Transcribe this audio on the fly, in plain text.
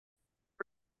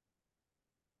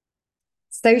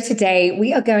So, today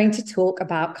we are going to talk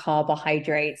about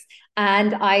carbohydrates.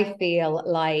 And I feel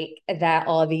like there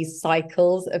are these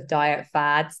cycles of diet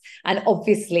fads. And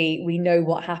obviously, we know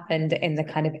what happened in the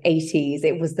kind of 80s.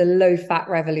 It was the low fat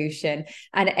revolution,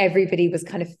 and everybody was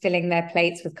kind of filling their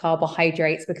plates with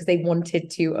carbohydrates because they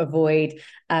wanted to avoid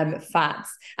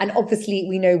fats. And obviously,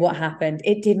 we know what happened.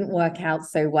 It didn't work out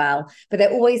so well. But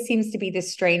there always seems to be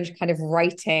this strange kind of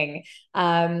writing,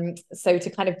 so to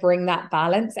kind of bring that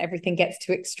balance, everything gets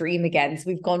too extreme again. So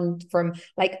we've gone from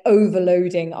like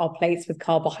overloading our plates with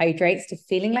carbohydrates to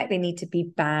feeling like they need to be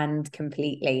banned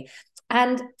completely.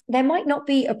 And there might not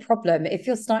be a problem if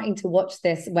you're starting to watch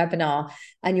this webinar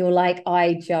and you're like,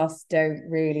 I just don't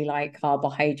really like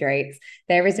carbohydrates.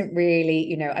 There isn't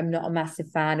really, I'm not a massive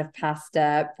fan of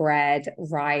pasta, bread,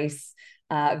 rice,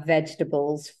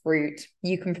 vegetables, fruit.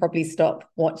 You can probably stop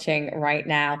watching right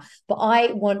now. But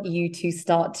I want you to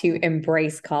start to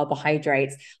embrace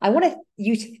carbohydrates. I want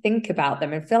you to think about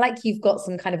them and feel like you've got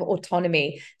some kind of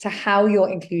autonomy to how you're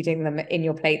including them in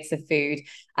your plates of food,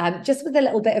 just with a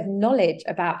little bit of knowledge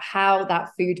about how that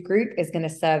food group is going to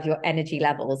serve your energy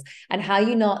levels and how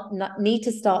you not need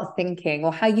to start thinking,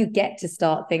 or how you get to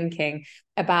start thinking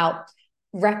about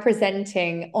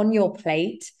representing on your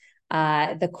plate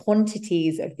the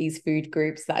quantities of these food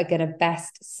groups that are going to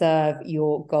best serve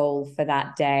your goal for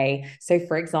that day. So,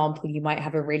 for example, you might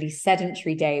have a really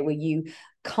sedentary day where you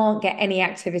can't get any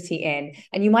activity in,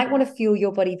 and you might want to fuel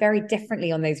your body very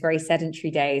differently on those very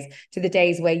sedentary days to the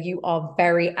days where you are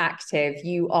very active,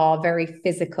 you are very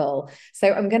physical.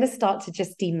 So I'm going to start to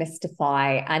just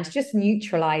demystify and just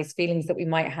neutralize feelings that we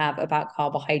might have about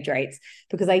carbohydrates,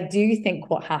 because I do think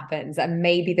what happens, and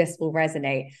maybe this will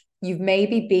resonate, you've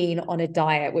maybe been on a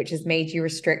diet which has made you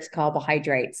restrict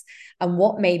carbohydrates. And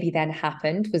what maybe then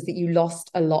happened was that you lost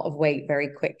a lot of weight very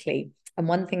quickly. And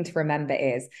one thing to remember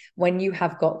is when you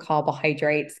have got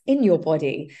carbohydrates in your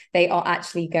body, they are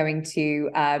actually going to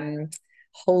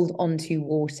hold on to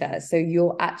water. So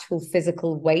your actual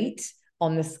physical weight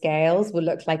on the scales will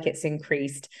look like it's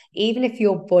increased. Even if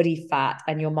your body fat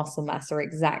and your muscle mass are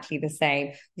exactly the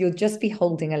same, you'll just be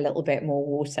holding a little bit more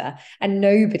water. And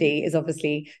nobody is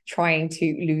obviously trying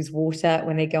to lose water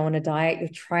when they go on a diet. You're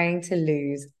trying to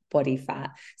lose body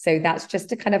fat. So that's just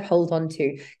to kind of hold on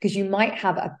to, because you might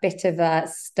have a bit of a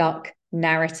stuck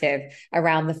narrative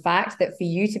around the fact that for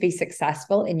you to be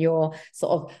successful in your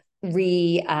sort of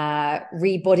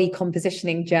re-body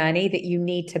compositioning journey, that you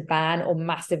need to ban or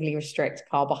massively restrict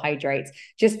carbohydrates,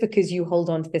 just because you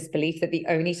hold on to this belief that the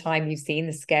only time you've seen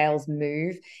the scales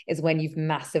move is when you've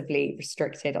massively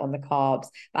restricted on the carbs.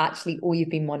 But actually all you've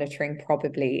been monitoring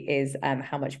probably is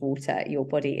how much water your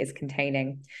body is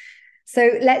containing. So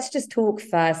let's just talk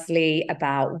firstly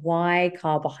about why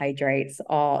carbohydrates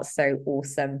are so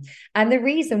awesome. And the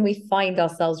reason we find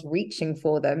ourselves reaching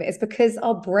for them is because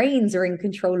our brains are in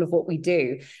control of what we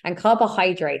do. And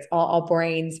carbohydrates are our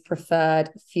brain's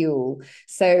preferred fuel.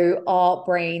 So our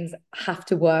brains have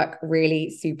to work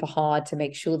really super hard to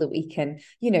make sure that we can,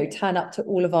 turn up to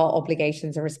all of our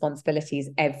obligations and responsibilities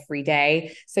every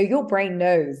day. So your brain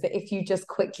knows that if you just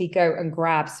quickly go and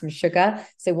grab some sugar,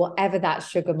 so whatever that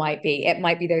sugar might be, it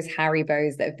might be those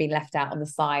Haribos that have been left out on the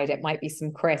side. It might be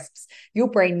some crisps.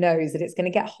 Your brain knows that it's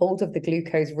going to get hold of the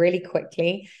glucose really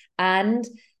quickly, and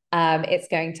it's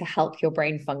going to help your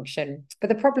brain function. But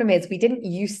the problem is, we didn't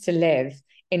used to live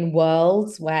in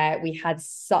worlds where we had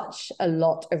such a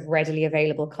lot of readily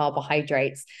available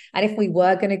carbohydrates. And if we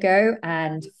were going to go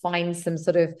and find some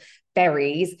sort of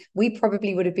berries, we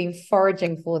probably would have been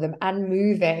foraging for them and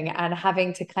moving and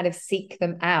having to kind of seek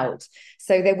them out.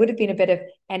 So there would have been a bit of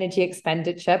energy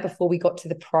expenditure before we got to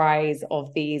the prize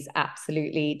of these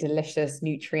absolutely delicious,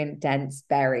 nutrient dense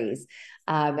berries.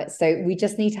 So we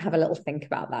just need to have a little think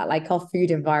about that. Like, our food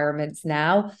environments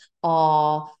now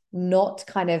are not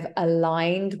kind of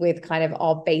aligned with kind of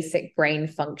our basic brain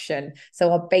function.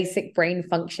 So our basic brain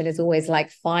function is always like,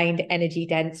 find energy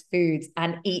dense foods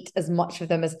and eat as much of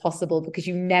them as possible, because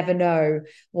you never know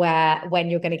when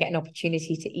you're going to get an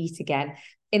opportunity to eat again.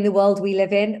 In the world we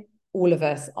live in, all of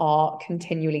us are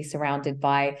continually surrounded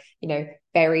by,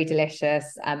 very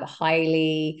delicious,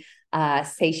 highly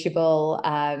satiable,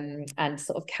 and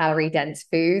sort of calorie dense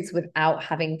foods without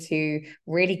having to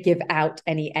really give out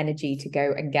any energy to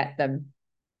go and get them.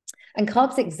 And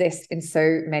carbs exist in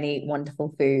so many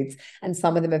wonderful foods, and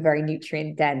some of them are very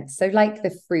nutrient dense. So, like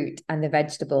the fruit and the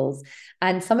vegetables,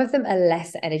 and some of them are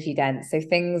less energy dense. So,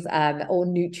 things, or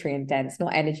nutrient dense,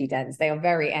 not energy dense, they are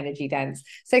very energy dense.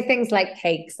 So, things like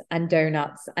cakes and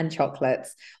donuts and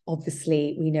chocolates,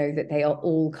 obviously, we know that they are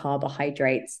all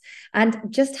carbohydrates. And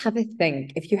just have a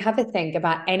think. If you have a think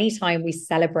about any time we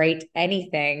celebrate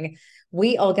anything,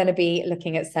 we are going to be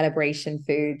looking at celebration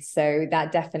foods. So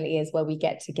that definitely is where we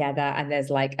get together, and there's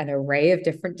like an array of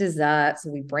different desserts.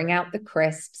 We bring out the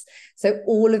crisps. So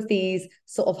all of these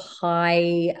sort of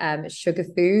high sugar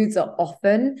foods are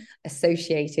often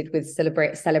associated with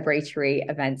celebratory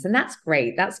events. And that's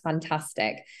great. That's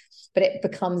fantastic. But it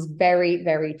becomes very,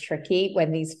 very tricky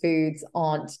when these foods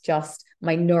aren't just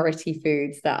minority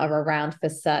foods that are around for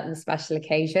certain special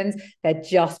occasions. They're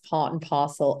just part and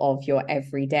parcel of your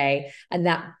everyday. And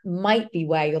that might be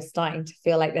where you're starting to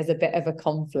feel like there's a bit of a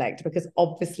conflict, because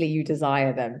obviously you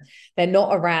desire them. They're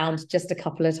not around just a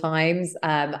couple of times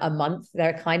a month.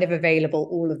 They're kind of available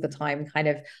all of the time, kind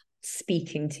of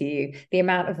speaking to you. The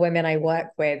amount of women I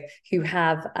work with who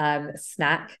have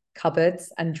snack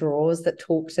cupboards and drawers that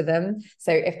talk to them.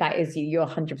 So if that is you, you're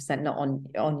 100% not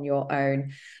on your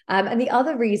own. And the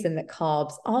other reason that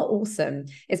carbs are awesome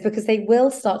is because they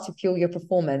will start to fuel your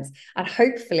performance. And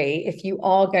hopefully, if you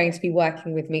are going to be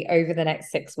working with me over the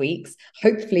next 6 weeks,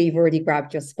 hopefully you've already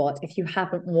grabbed your spot. If you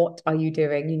haven't, what are you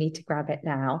doing? You need to grab it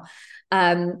now.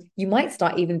 You might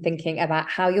start even thinking about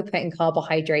how you're putting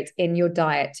carbohydrates in your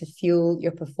diet to fuel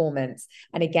your performance.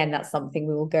 And again, that's something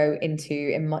we will go into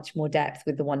in much more depth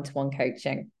with the one-to-one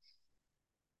coaching.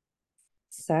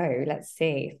 So let's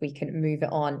see if we can move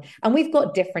it on. And we've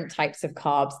got different types of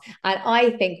carbs. And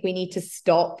I think we need to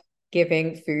stop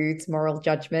giving foods moral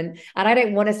judgment. And I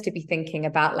don't want us to be thinking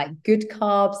about like good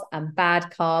carbs and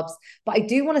bad carbs, but I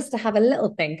do want us to have a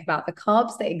little think about the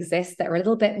carbs that exist that are a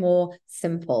little bit more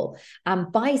simple. And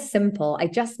by simple, I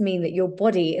just mean that your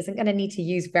body isn't going to need to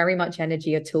use very much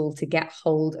energy at all to get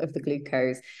hold of the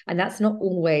glucose. And that's not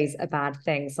always a bad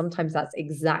thing. Sometimes that's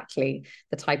exactly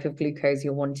the type of glucose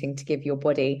you're wanting to give your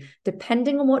body,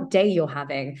 depending on what day you're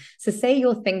having. So say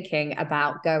you're thinking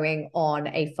about going on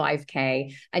a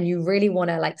 5K and you really want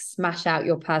to like smash out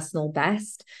your personal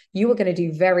best, you are going to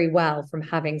do very well from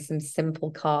having some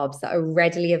simple carbs that are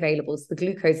readily available. So the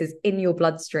glucose is in your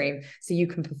bloodstream so you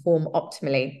can perform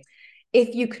optimally.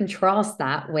 If you contrast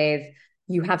that with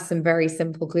you have some very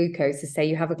simple glucose, so say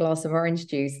you have a glass of orange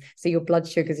juice, so your blood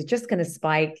sugars are just going to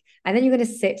spike, and then you're going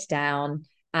to sit down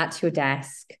at your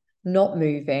desk, not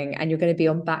moving, and you're going to be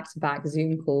on back-to-back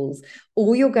Zoom calls.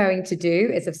 All you're going to do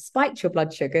is have spiked your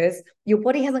blood sugars. Your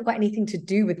body hasn't got anything to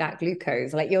do with that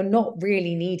glucose. Like, you're not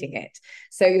really needing it.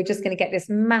 So you're just going to get this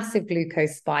massive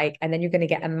glucose spike, and then you're going to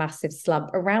get a massive slump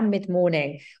around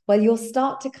mid-morning where you'll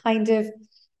start to kind of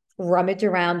rummage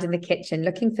around in the kitchen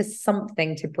looking for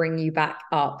something to bring you back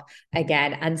up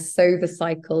again. And so the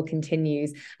cycle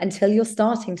continues until you're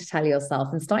starting to tell yourself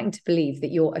and starting to believe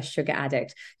that you're a sugar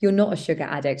addict. You're not a sugar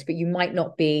addict, but you might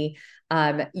not be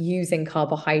using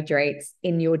carbohydrates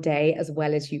in your day as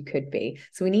well as you could be.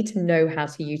 So we need to know how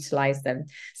to utilize them.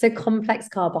 So complex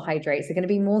carbohydrates are going to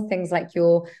be more things like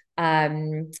your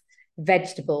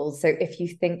vegetables. So if you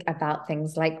think about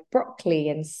things like broccoli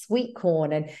and sweet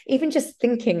corn, and even just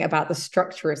thinking about the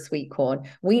structure of sweet corn,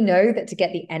 we know that to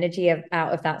get the energy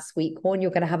out of that sweet corn,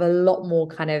 you're going to have a lot more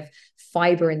kind of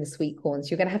fiber in the sweet corn. So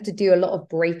you're going to have to do a lot of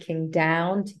breaking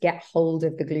down to get hold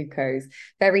of the glucose.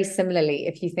 Very similarly,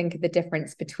 if you think of the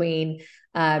difference between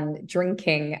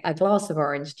drinking a glass of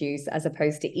orange juice as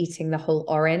opposed to eating the whole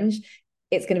orange,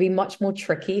 it's going to be much more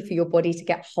tricky for your body to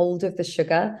get hold of the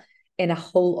sugar in a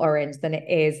whole orange than it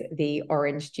is the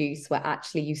orange juice, where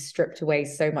actually you stripped away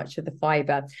so much of the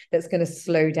fiber that's going to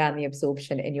slow down the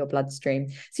absorption in your bloodstream.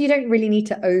 So you don't really need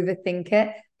to overthink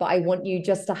it, but I want you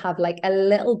just to have like a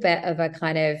little bit of a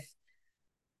kind of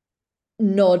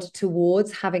nod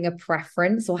towards having a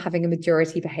preference or having a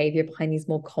majority behavior behind these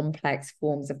more complex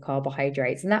forms of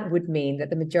carbohydrates. And that would mean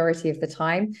that the majority of the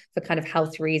time, for kind of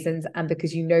health reasons and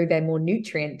because you know they're more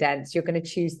nutrient dense, you're going to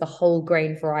choose the whole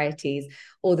grain varieties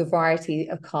or the variety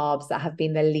of carbs that have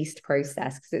been the least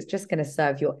processed, because it's just going to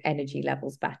serve your energy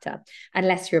levels better,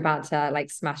 unless you're about to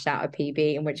like smash out a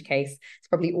PB, in which case it's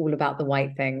probably all about the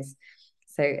white things.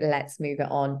 So let's move it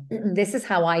on. This is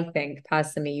how I think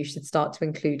personally you should start to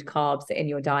include carbs in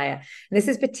your diet. And this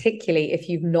is particularly if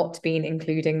you've not been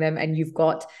including them and you've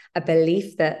got a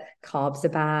belief that carbs are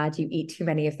bad, you eat too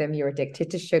many of them, you're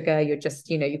addicted to sugar, you're just,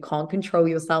 you can't control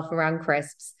yourself around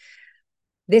crisps.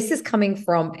 This is coming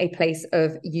from a place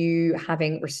of you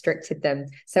having restricted them.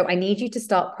 So I need you to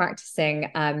start practicing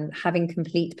having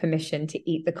complete permission to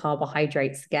eat the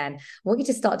carbohydrates again. I want you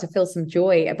to start to feel some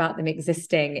joy about them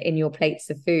existing in your plates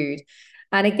of food.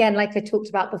 And again, like I talked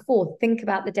about before, think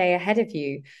about the day ahead of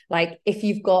you. Like if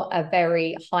you've got a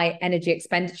very high energy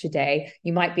expenditure day,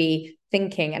 you might be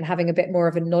thinking and having a bit more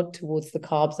of a nod towards the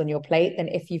carbs on your plate than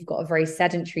if you've got a very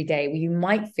sedentary day where you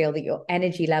might feel that your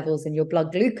energy levels and your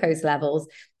blood glucose levels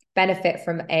benefit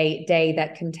from a day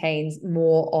that contains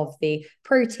more of the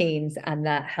proteins and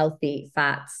the healthy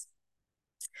fats.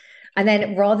 And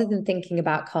then rather than thinking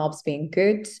about carbs being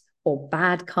good or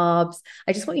bad carbs,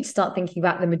 I just want you to start thinking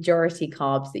about the majority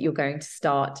carbs that you're going to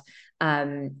start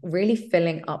really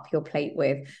filling up your plate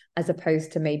with, as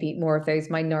opposed to maybe more of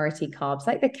those minority carbs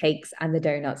like the cakes and the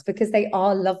donuts, because they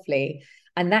are lovely.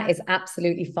 And that is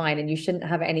absolutely fine. And you shouldn't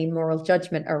have any moral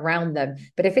judgment around them.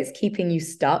 But if it's keeping you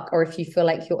stuck, or if you feel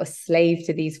like you're a slave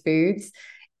to these foods,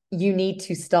 you need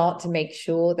to start to make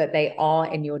sure that they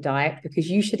are in your diet, because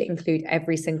you should include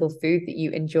every single food that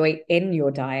you enjoy in your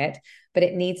diet, but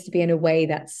it needs to be in a way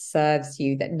that serves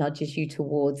you, that nudges you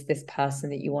towards this person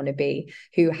that you want to be,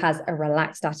 who has a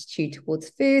relaxed attitude towards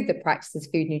food, that practices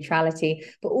food neutrality,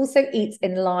 but also eats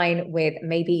in line with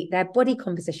maybe their body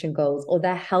composition goals or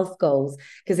their health goals.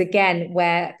 Because again,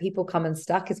 where people come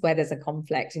unstuck is where there's a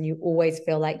conflict and you always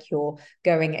feel like you're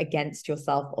going against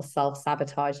yourself or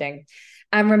self-sabotaging.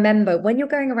 And remember, when you're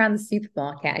going around the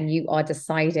supermarket and you are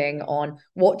deciding on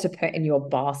what to put in your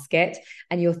basket,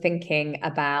 and you're thinking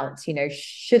about,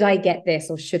 should I get this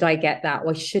or should I get that, or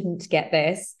I shouldn't get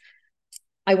this,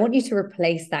 I want you to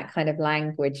replace that kind of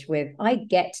language with, I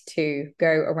get to go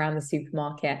around the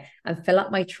supermarket and fill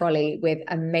up my trolley with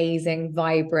amazing,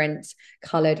 vibrant,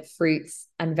 colored fruits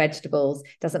and vegetables.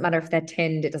 Doesn't matter if they're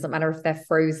tinned, it doesn't matter if they're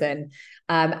frozen.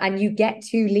 And you get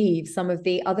to leave some of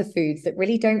the other foods that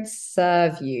really don't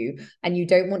serve you and you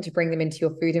don't want to bring them into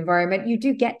your food environment. You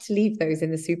do get to leave those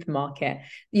in the supermarket.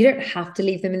 You don't have to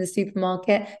leave them in the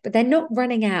supermarket, but they're not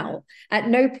running out. At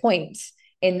no point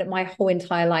in my whole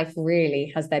entire life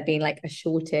really has there been like a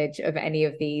shortage of any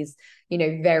of these,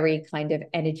 very kind of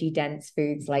energy dense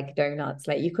foods like donuts.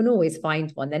 Like you can always find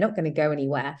one, they're not going to go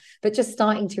anywhere. But just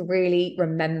starting to really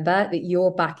remember that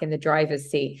you're back in the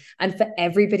driver's seat. And for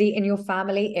everybody in your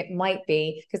family, it might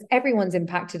be, because everyone's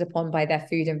impacted upon by their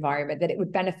food environment, that it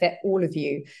would benefit all of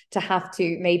you to have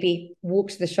to maybe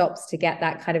walk to the shops to get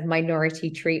that kind of minority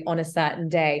treat on a certain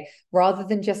day, rather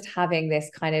than just having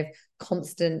this kind of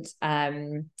constant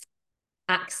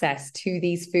access to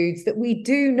these foods that we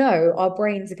do know our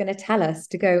brains are going to tell us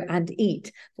to go and eat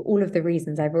for all of the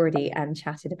reasons I've already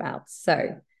chatted about.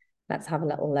 So let's have a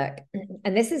little look.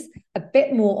 And this is a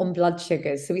bit more on blood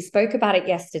sugars. So we spoke about it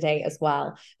yesterday as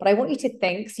well, but I want you to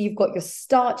think, so you've got your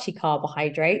starchy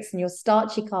carbohydrates, and your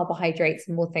starchy carbohydrates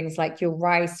are more things like your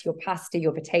rice, your pasta,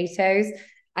 your potatoes,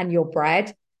 and your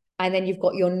bread. And then you've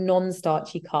got your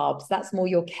non-starchy carbs. That's more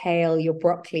your kale, your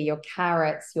broccoli, your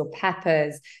carrots, your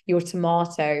peppers, your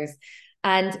tomatoes.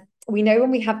 And we know when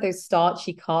we have those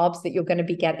starchy carbs that you're going to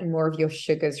be getting more of your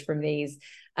sugars from these.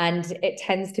 And it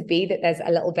tends to be that there's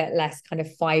a little bit less kind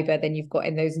of fiber than you've got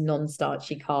in those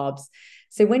non-starchy carbs.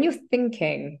 So when you're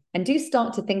thinking, and do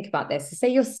start to think about this, so say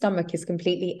your stomach is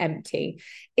completely empty.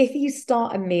 If you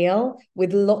start a meal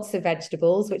with lots of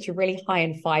vegetables, which are really high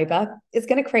in fiber, it's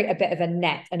going to create a bit of a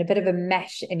net and a bit of a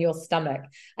mesh in your stomach.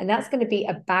 And that's going to be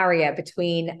a barrier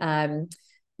between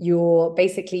your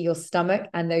stomach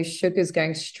and those sugars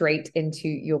going straight into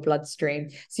your bloodstream.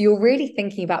 So you're really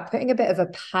thinking about putting a bit of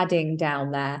a padding down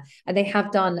there. And they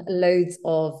have done loads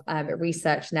of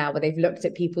research now where they've looked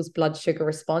at people's blood sugar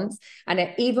response. And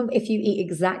even if you eat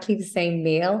exactly the same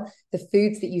meal, the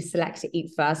foods that you select to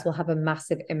eat first will have a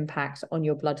massive impact on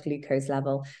your blood glucose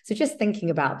level. So just thinking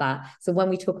about that. So when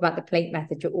we talk about the plate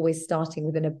method, you're always starting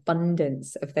with an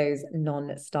abundance of those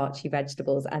non-starchy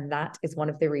vegetables. And that is one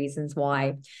of the reasons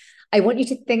why I want you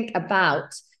to think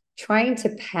about trying to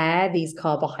pair these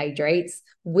carbohydrates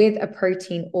with a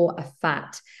protein or a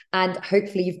fat. And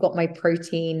hopefully you've got my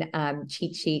protein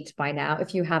cheat sheet by now.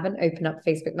 If you haven't, open up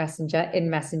Facebook Messenger. In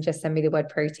Messenger, send me the word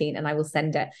protein and I will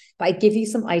send it. But I give you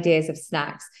some ideas of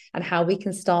snacks and how we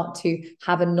can start to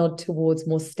have a nod towards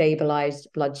more stabilized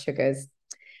blood sugars.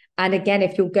 And again,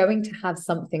 if you're going to have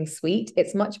something sweet,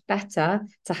 it's much better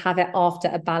to have it after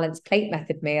a balanced plate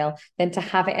method meal than to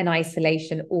have it in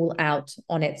isolation all out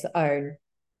on its own.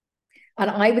 And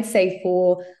I would say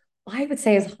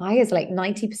as high as like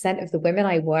 90% of the women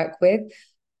I work with,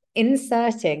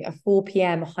 inserting a 4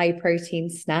 p.m. high protein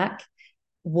snack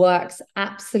works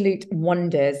absolute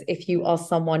wonders if you are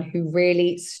someone who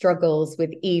really struggles with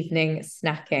evening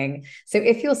snacking. So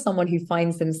if you're someone who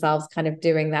finds themselves kind of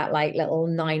doing that like little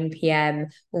 9 p.m.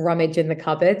 rummage in the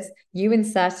cupboards, you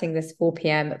inserting this 4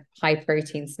 p.m. high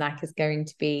protein snack is going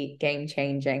to be game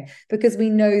changing, because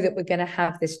we know that we're going to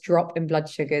have this drop in blood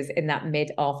sugars in that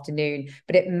mid afternoon,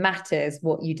 but it matters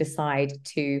what you decide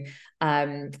to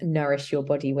nourish your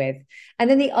body with. And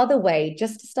then the other way,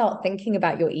 just to start thinking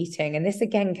about your eating, and this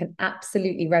again can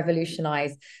absolutely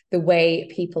revolutionize the way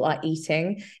people are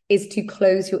eating, is to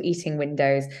close your eating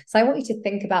windows. So I want you to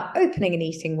think about opening an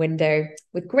eating window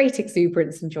with great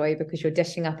exuberance and joy because you're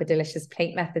dishing up a delicious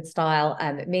plate method style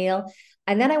meal.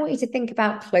 And then I want you to think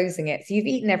about closing it. So you've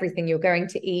eaten everything you're going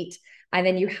to eat. And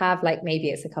then you have, like, maybe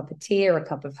it's a cup of tea or a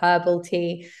cup of herbal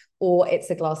tea, or it's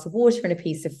a glass of water and a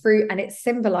piece of fruit. And it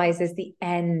symbolizes the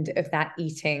end of that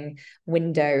eating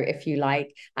window, if you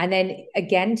like. And then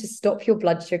again, to stop your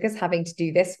blood sugars having to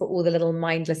do this for all the little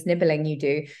mindless nibbling you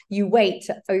do, you wait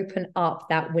to open up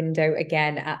that window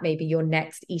again at maybe your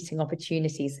next eating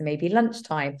opportunity. So maybe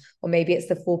lunchtime, or maybe it's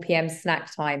the 4 p.m.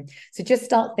 snack time. So just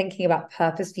start thinking about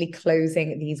purposefully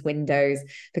closing these windows,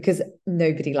 because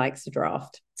nobody likes a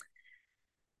draft.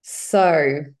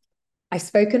 So I've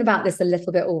spoken about this a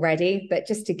little bit already, but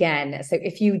just again, so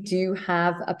if you do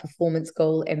have a performance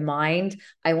goal in mind,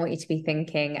 I want you to be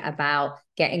thinking about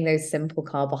getting those simple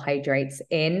carbohydrates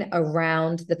in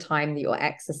around the time that you're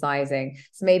exercising.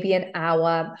 So maybe an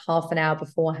hour, half an hour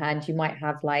beforehand, you might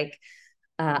have like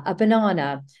a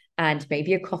banana and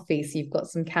maybe a coffee, so you've got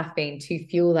some caffeine to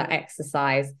fuel that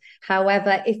exercise.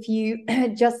 However, if you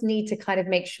just need to kind of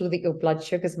make sure that your blood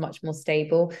sugar is much more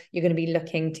stable, you're going to be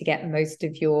looking to get most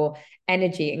of your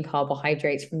energy and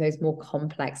carbohydrates from those more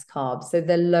complex carbs. So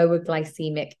the lower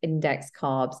glycemic index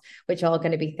carbs, which are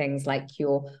going to be things like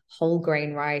your whole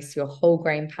grain rice, your whole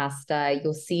grain pasta,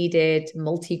 your seeded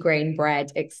multi-grain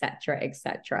bread, etc.,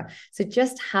 etc. So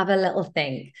just have a little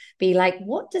think. Be like,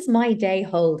 what does my day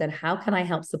hold and how can I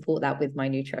help support that with my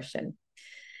nutrition?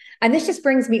 And this just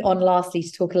brings me on lastly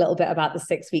to talk a little bit about the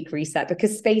 6 week reset,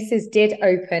 because spaces did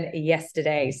open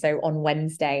yesterday, so on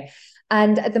Wednesday.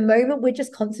 And at the moment, we're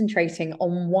just concentrating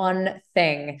on one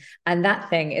thing, and that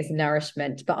thing is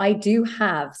nourishment. But I do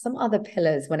have some other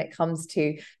pillars when it comes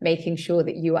to making sure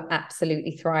that you are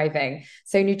absolutely thriving.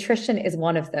 So nutrition is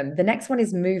one of them. The next one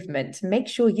is movement, to make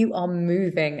sure you are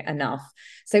moving enough.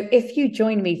 So if you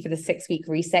join me for the 6 week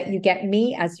reset, you get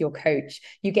me as your coach,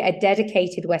 you get a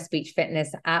dedicated West Beach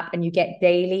Fitness app, and you get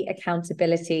daily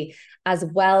accountability as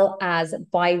well as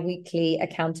bi-weekly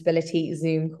accountability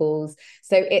Zoom calls.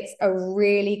 So it's a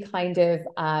really kind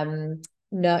of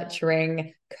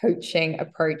nurturing coaching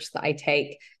approach that I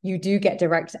take. You do get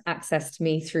direct access to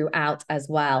me throughout as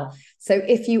well. So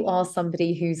if you are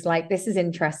somebody who's like, this is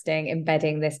interesting,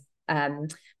 embedding this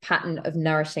pattern of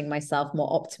nourishing myself more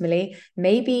optimally,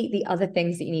 maybe the other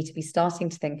things that you need to be starting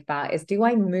to think about is, do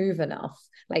I move enough?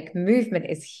 Like, movement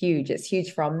is huge. It's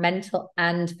huge for our mental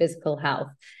and physical health.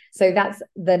 So that's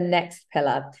the next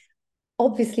pillar.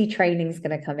 Obviously, training is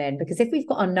going to come in, because if we've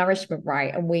got our nourishment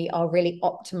right and we are really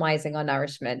optimizing our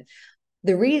nourishment,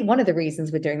 one of the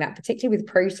reasons we're doing that, particularly with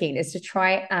protein, is to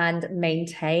try and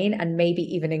maintain and maybe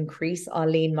even increase our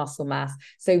lean muscle mass.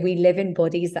 So we live in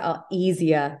bodies that are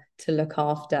easier to look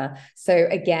after. So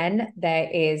again, there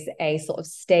is a sort of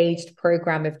staged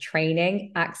program of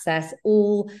training access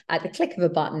all at the click of a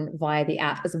button via the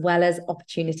app, as well as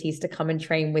opportunities to come and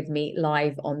train with me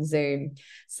live on Zoom.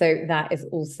 So that is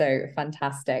also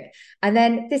fantastic. And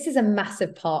then this is a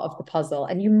massive part of the puzzle,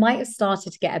 and you might have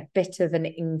started to get a bit of an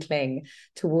inkling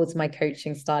towards my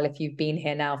coaching style if you've been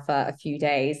here now for a few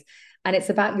days. And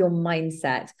it's about your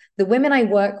mindset. The women I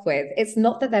work with, it's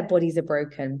not that their bodies are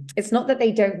broken. It's not that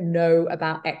they don't know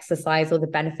about exercise or the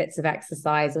benefits of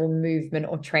exercise or movement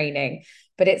or training,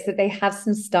 but it's that they have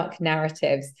some stuck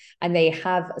narratives, and they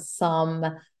have some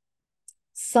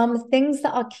things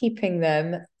that are keeping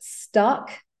them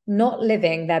stuck, not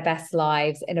living their best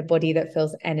lives in a body that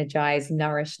feels energized,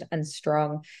 nourished, and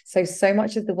strong. So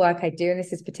much of the work I do, and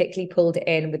this is particularly pulled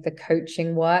in with the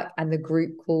coaching work and the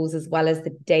group calls, as well as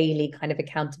the daily kind of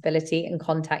accountability and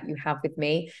contact you have with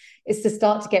me, is to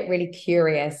start to get really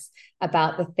curious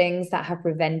about the things that have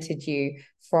prevented you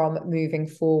from moving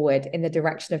forward in the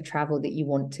direction of travel that you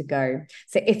want to go.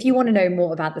 So if you want to know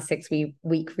more about the 6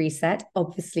 week reset,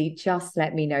 obviously just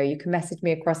let me know. You can message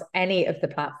me across any of the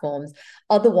platforms.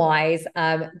 Otherwise,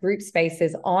 group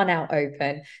spaces are now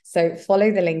open. So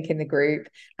follow the link in the group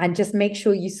and just make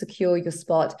sure you secure your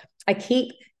spot. I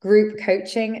keep group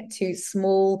coaching to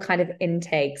small kind of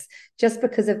intakes, just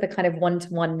because of the kind of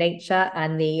one-to-one nature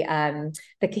and the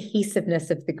cohesiveness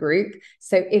of the group.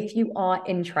 So if you are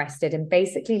interested in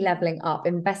basically leveling up,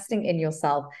 investing in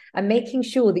yourself, and making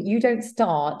sure that you don't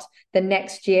start the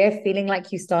next year feeling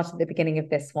like you started at the beginning of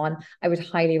this one, I would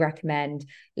highly recommend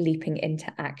leaping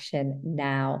into action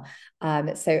now.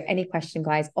 So any question,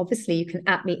 guys, obviously you can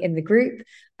at me in the group.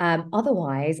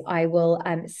 Otherwise, I will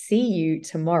see you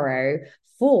tomorrow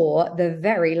for the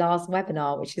very last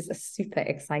webinar, which is super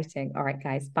exciting. All right,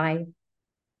 guys, bye.